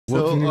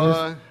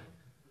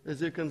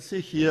As you can see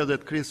here,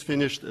 that Chris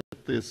finished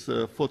this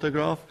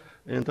photograph,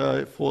 and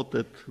I thought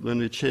that when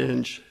we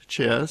change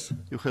chairs,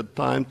 you had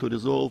time to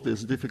resolve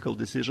this difficult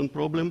decision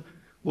problem.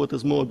 What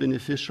is more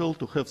beneficial,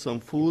 to have some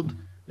food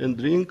and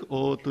drink,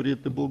 or to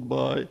read the book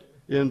by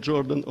Ian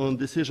Jordan on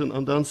decision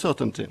under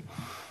uncertainty?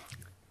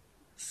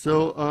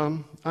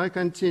 So I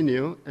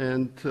continue,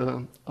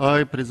 and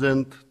I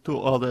present two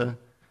other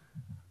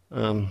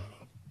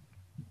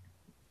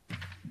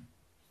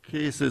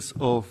cases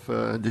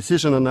of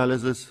decision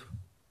analysis,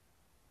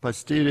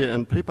 posterior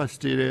and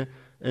pre-posterior,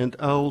 and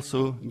I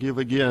also give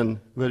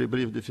again very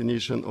brief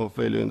definition of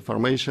value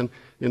information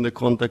in the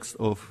context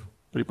of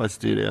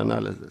pre-posterior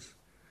analysis.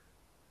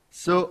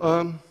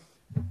 So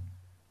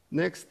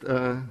next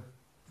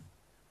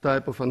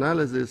type of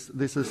analysis,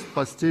 this is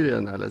posterior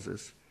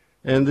analysis.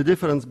 And the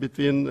difference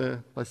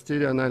between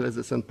posterior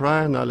analysis and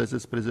prior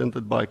analysis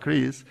presented by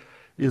Chris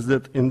is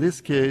that in this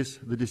case,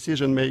 the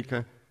decision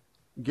maker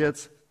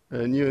gets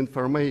new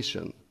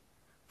information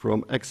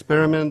from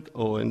experiment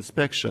or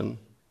inspection,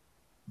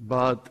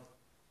 but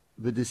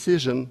the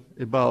decision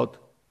about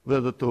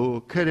whether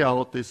to carry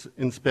out this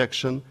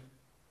inspection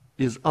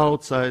is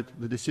outside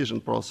the decision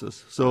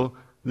process. So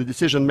the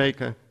decision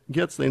maker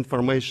gets the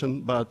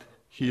information, but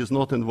he is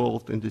not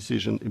involved in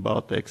decision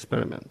about the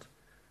experiment.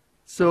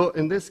 So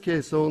in this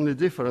case, the only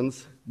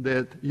difference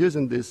that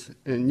using this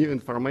new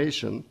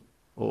information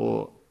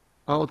or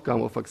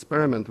outcome of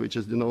experiment, which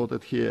is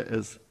denoted here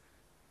as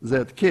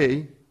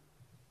ZK,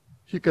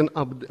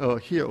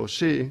 he or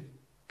she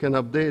can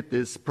update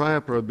these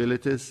prior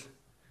probabilities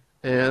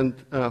and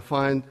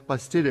find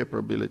posterior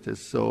probabilities.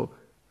 So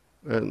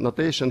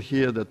notation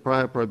here that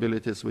prior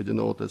probabilities we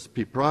denote as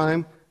P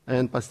prime,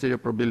 and posterior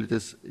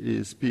probabilities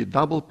is P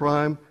double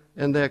prime,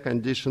 and they are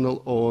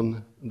conditional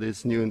on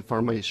this new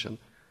information.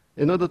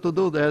 In order to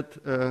do that,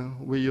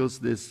 we use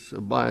this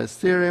bias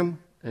theorem,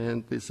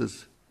 and this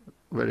is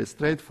very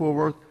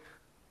straightforward.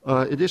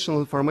 Additional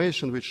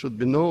information which should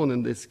be known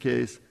in this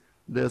case,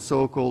 the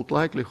so-called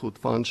likelihood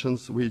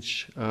functions,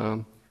 which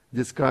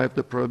describe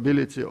the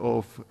probability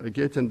of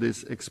getting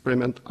this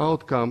experiment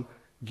outcome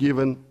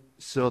given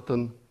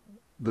certain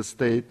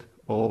state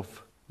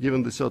of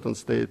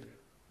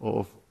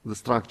the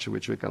structure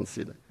which we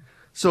consider.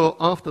 So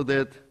after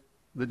that,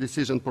 the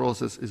decision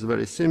process is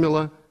very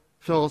similar.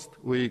 First,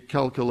 we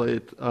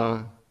calculate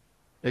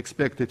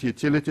expected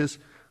utilities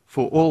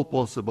for all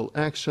possible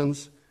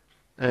actions,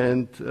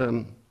 and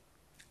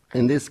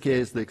in this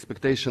case, the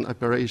expectation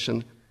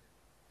operation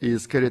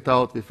is carried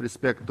out with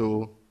respect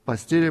to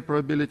posterior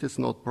probabilities,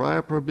 not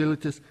prior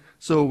probabilities.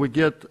 So we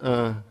get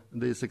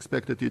these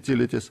expected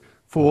utilities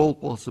for all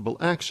possible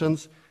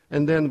actions,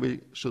 and then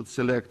we should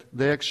select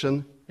the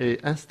action A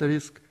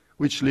asterisk,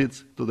 which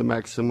leads to the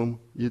maximum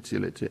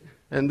utility.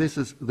 And this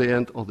is the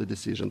end of the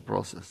decision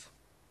process.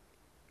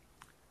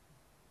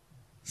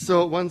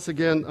 So once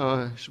again,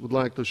 I would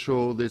like to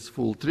show this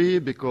full tree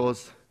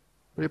because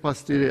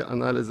pre-posterior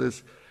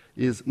analysis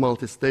is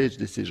multi-stage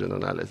decision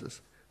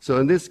analysis. So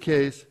in this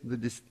case, the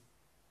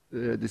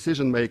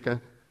decision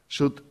maker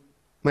should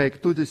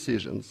make two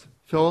decisions.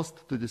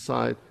 First, to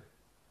decide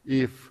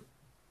if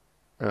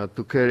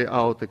to carry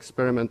out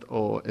experiment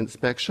or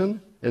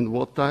inspection, and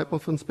what type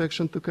of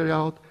inspection to carry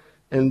out,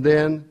 and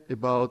then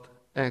about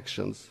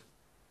actions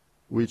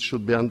which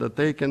should be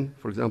undertaken,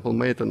 for example,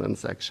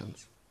 maintenance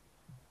actions.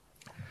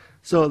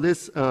 So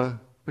this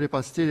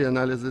pre-posterior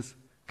analysis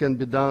can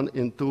be done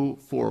in two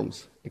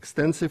forms,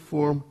 extensive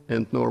form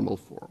and normal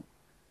form.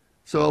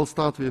 So I'll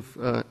start with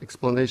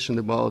explanation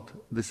about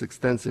this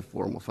extensive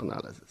form of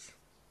analysis.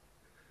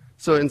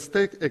 So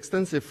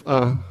extensive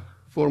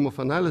form of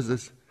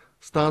analysis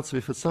starts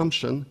with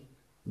assumption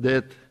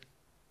that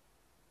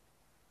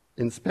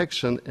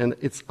inspection and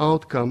its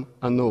outcome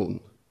are known.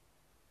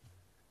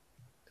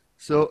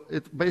 So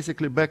it's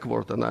basically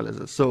backward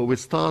analysis. So we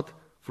start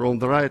from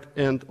the right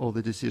end of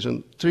the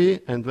decision tree,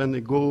 and then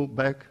we go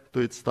back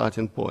to its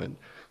starting point.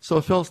 So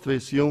first we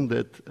assume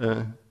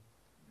that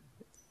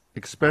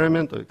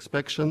experiment or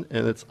inspection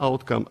and its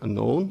outcome are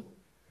known,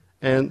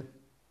 and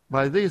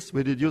by this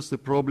we reduce the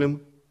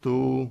problem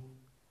to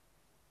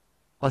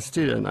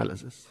posterior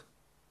analysis.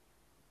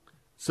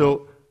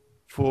 So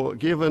for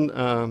given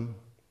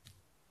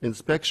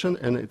inspection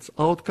and its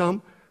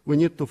outcome, we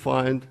need to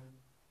find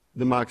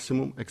the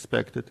maximum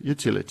expected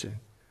utility.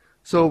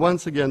 So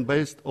once again,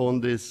 based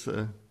on this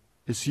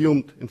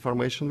assumed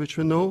information which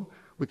we know,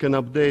 we can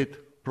update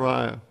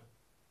prior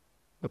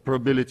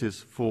probabilities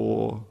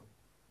for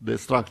the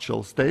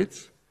structural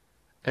states,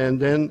 and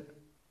then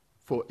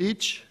for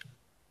each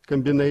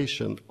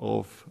combination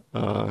of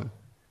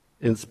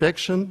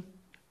inspection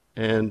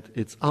and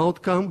its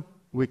outcome,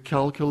 we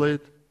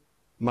calculate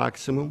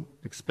maximum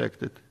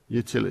expected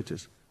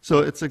utilities. So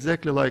it's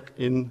exactly like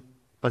in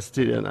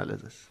posterior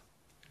analysis.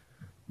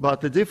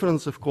 But the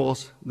difference, of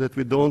course, that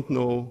we don't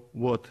know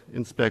what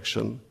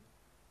inspection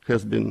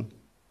has been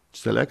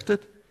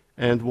selected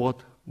and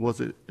what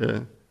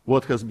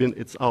has been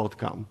its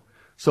outcome.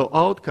 So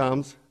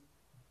outcomes,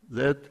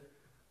 that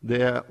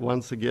they are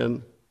once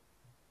again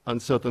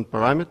uncertain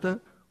parameter,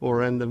 or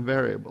random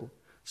variable.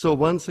 So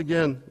once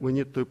again, we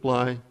need to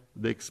apply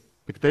the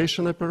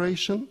expectation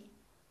operation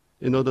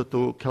in order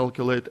to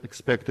calculate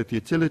expected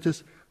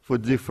utilities for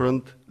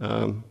different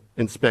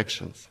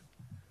inspections.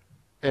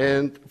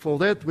 And for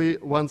that, we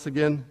once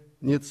again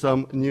need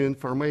some new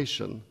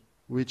information,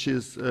 which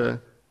is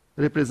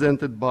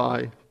represented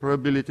by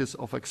probabilities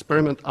of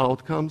experiment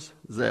outcomes,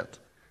 Z.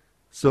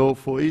 So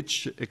for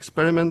each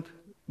experiment,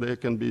 there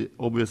can be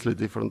obviously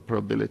different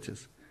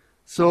probabilities.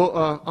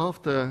 So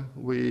after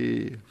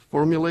we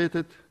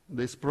formulated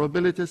these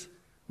probabilities,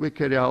 we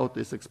carry out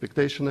this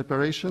expectation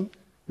operation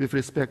with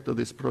respect to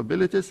these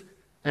probabilities,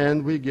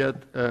 and we get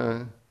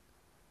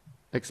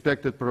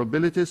expected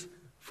probabilities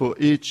for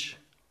each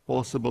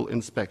possible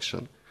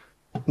inspection.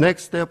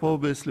 Next step,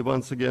 obviously,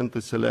 once again,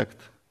 to select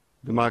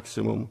the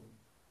maximum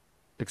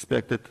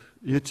expected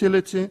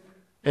utility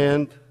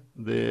and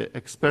the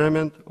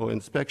experiment or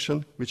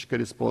inspection which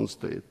corresponds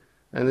to it.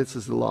 And this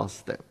is the last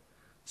step.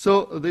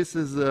 So this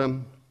is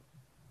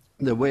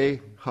the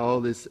way how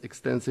this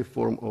extensive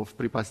form of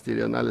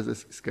pre-posterior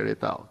analysis is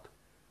carried out.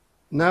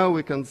 Now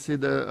we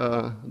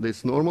consider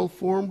this normal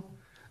form,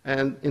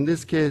 and in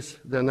this case,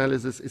 the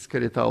analysis is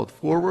carried out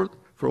forward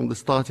from the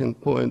starting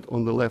point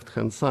on the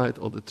left-hand side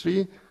of the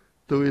tree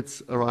to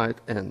its right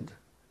end.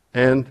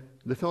 And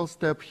the first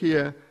step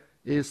here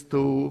is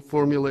to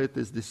formulate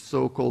this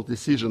so-called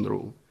decision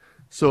rule.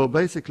 So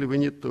basically, we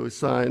need to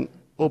assign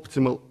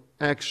optimal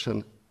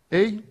action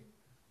A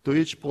to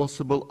each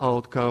possible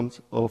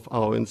outcomes of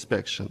our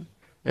inspection.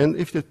 And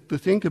if you to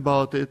think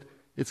about it,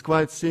 it's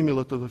quite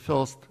similar to the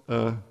first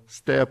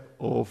step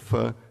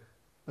of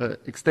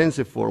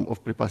extensive form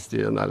of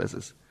pre-posterior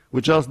analysis.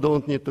 We just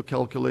don't need to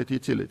calculate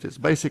utilities.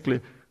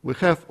 Basically, we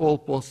have all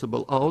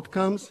possible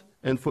outcomes,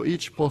 and for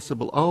each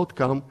possible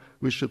outcome,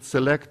 we should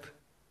select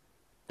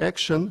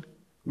action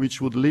which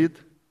would lead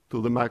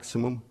to the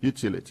maximum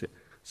utility.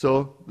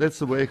 So that's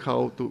the way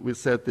how we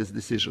set this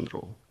decision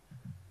rule.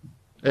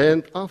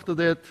 And after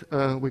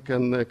that, we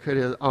can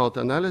carry out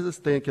analysis,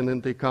 taking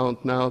into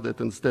account now that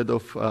instead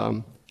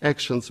of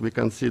actions, we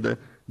consider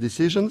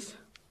decisions,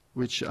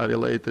 which are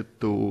related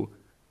to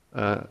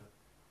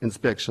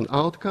inspection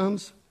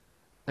outcomes.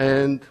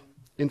 And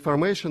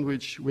information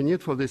which we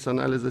need for this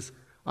analysis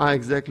are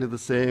exactly the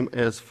same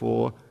as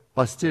for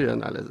posterior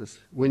analysis.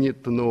 We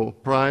need to know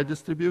prior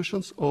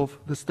distributions of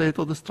the state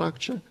of the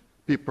structure,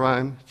 P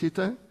prime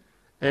theta,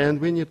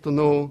 and we need to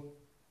know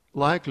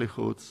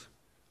likelihoods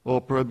or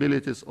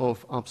probabilities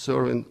of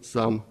observing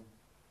some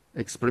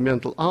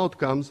experimental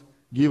outcomes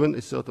given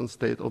a certain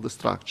state of the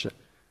structure.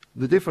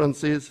 The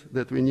difference is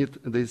that we need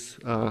these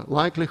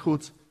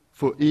likelihoods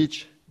for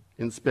each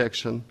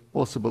inspection,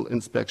 possible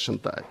inspection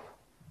type.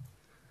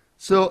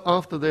 So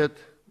after that,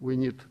 we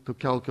need to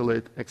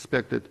calculate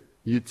expected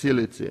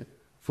utility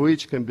for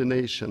each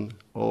combination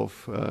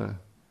of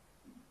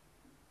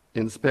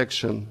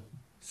inspection,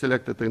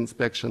 selected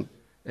inspection,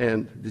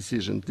 and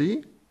decision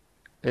D.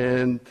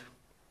 And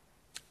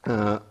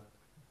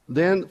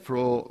then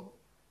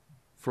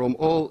from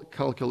all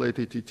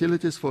calculated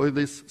utilities for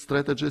these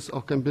strategies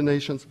or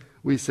combinations,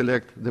 we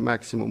select the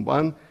maximum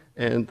one,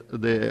 and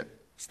the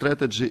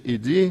strategy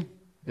ED,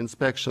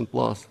 inspection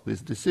plus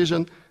this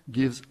decision,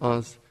 gives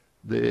us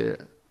the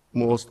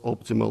most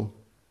optimal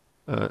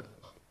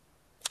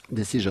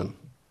decision.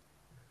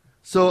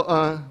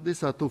 So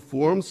these are two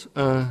forms.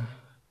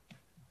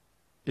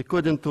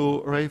 According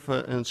to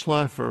Reifer and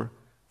Schleifer,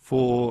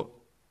 for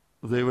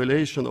the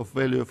evaluation of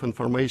value of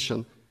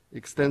information,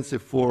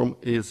 extensive form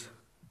is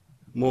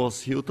more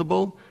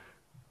suitable.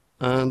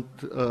 And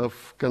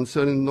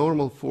concerning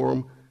normal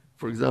form,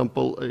 for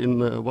example,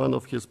 in one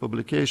of his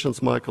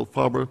publications, Michael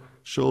Faber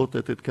showed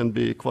that it can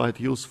be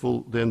quite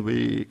useful when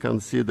we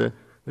consider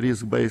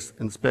risk-based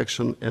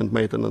inspection and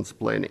maintenance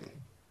planning.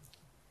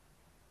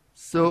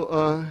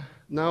 So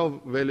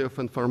now value of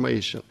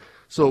information.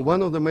 So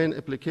one of the main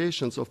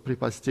applications of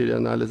pre-posterior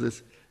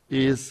analysis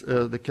is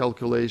the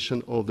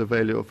calculation of the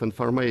value of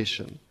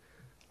information.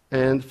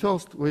 And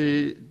first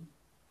we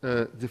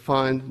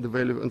define the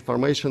value of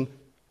information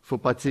for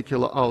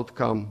particular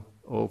outcome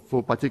or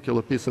for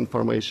particular piece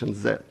information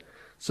Z.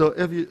 So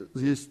as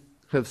you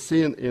have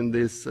seen in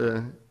this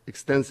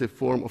extensive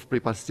form of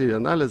pre-posterior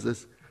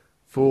analysis,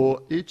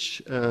 for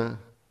each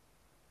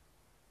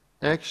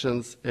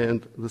actions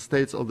and the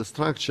states of the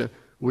structure,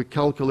 we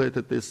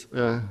calculated this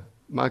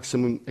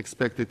maximum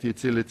expected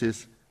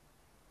utilities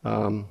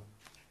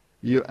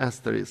U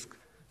asterisk.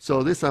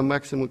 So these are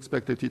maximum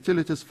expected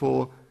utilities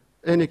for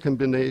any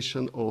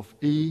combination of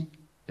E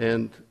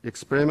and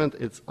experiment,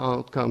 its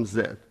outcome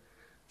Z.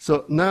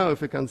 So now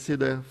if we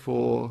consider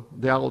for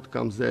the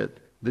outcome Z,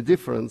 the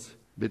difference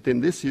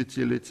between this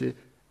utility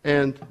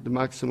and the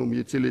maximum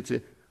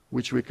utility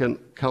which we can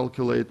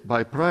calculate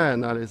by prior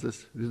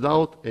analysis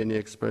without any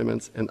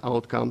experiments and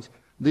outcomes,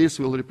 this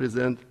will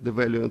represent the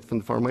value of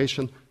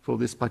information for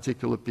this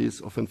particular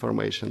piece of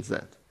information Z.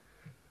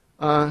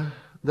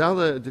 The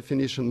other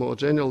definition, more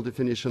general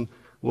definition,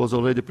 was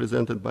already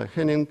presented by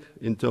Henning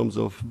in terms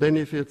of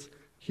benefits.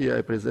 Here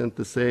I present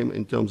the same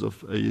in terms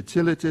of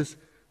utilities.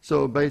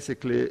 So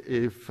basically,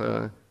 if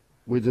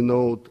we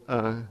denote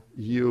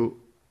U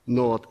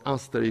naught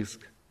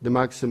asterisk, the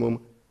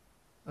maximum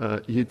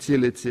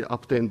utility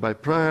obtained by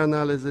prior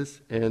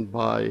analysis, and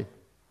by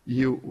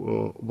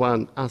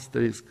U1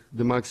 asterisk,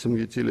 the maximum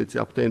utility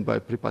obtained by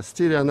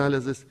pre-posterior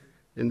analysis.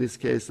 In this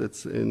case,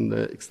 it's in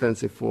the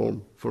extensive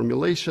form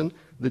formulation.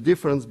 The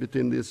difference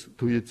between these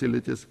two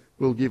utilities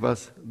will give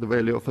us the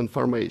value of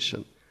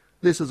information.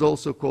 This is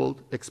also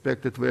called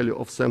expected value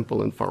of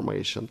sample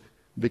information,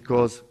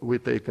 because we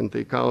take into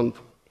account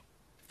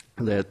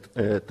that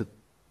at the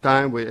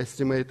time we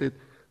estimated,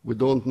 we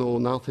don't know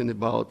nothing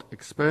about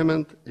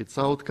experiment, its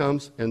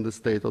outcomes, and the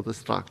state of the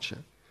structure.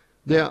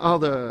 There are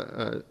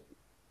other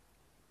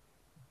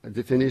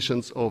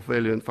definitions of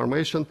value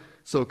information.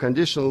 So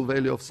conditional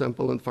value of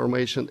sample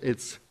information,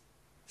 it's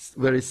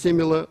very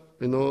similar.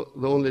 You know,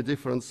 the only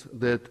difference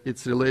that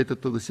it's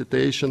related to the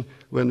situation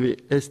when we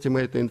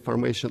estimate the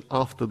information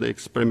after the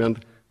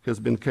experiment has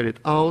been carried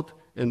out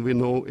and we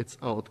know its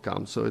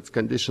outcome. So it's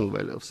conditional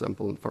value of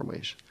sample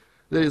information.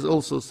 There is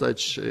also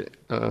such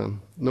a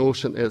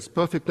notion as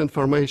perfect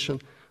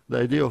information. The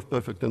idea of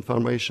perfect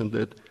information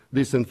that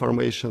this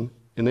information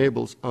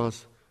enables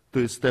us to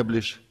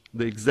establish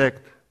the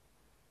exact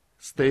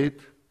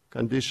state,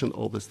 condition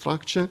of the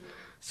structure.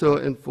 So,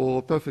 and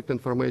for perfect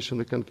information,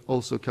 we can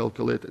also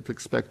calculate its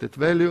expected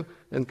value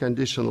and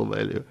conditional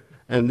value.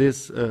 And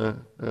these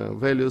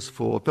values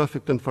for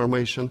perfect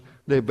information,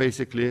 they're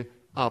basically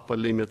upper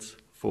limits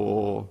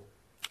for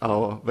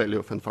our value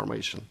of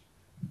information.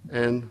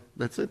 And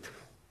that's it.